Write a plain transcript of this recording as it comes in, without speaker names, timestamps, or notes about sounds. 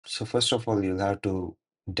So first of all, you'll have to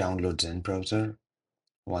download Zen Browser.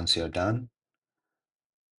 Once you're done,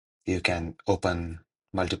 you can open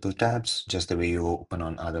multiple tabs just the way you open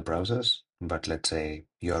on other browsers. But let's say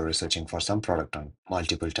you're researching for some product on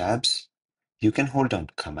multiple tabs. You can hold down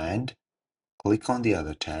Command, click on the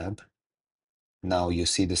other tab. Now you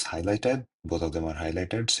see this highlighted, both of them are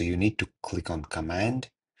highlighted. So you need to click on Command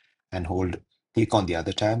and click on the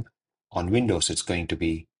other tab. On Windows, it's going to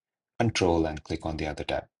be Control and click on the other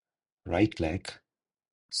tab. Right click,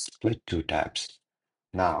 split two tabs.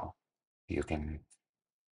 Now you can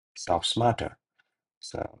shop smarter.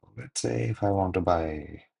 So let's say if I want to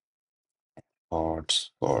buy pods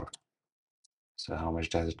 4. So how much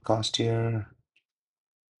does it cost here?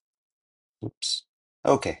 Oops.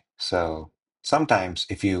 Okay, so sometimes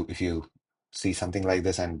if you see something like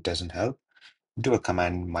this and it doesn't help, do a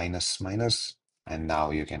command minus minus, and now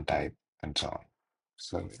you can type and so on.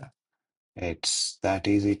 So yeah, it's that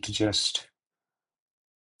easy to just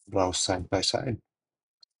browse side by side.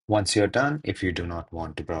 Once you're done, if you do not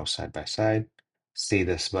want to browse side by side, see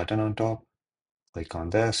this button on top, click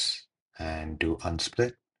on this and do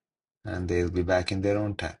unsplit, and they'll be back in their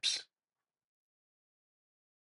own tabs.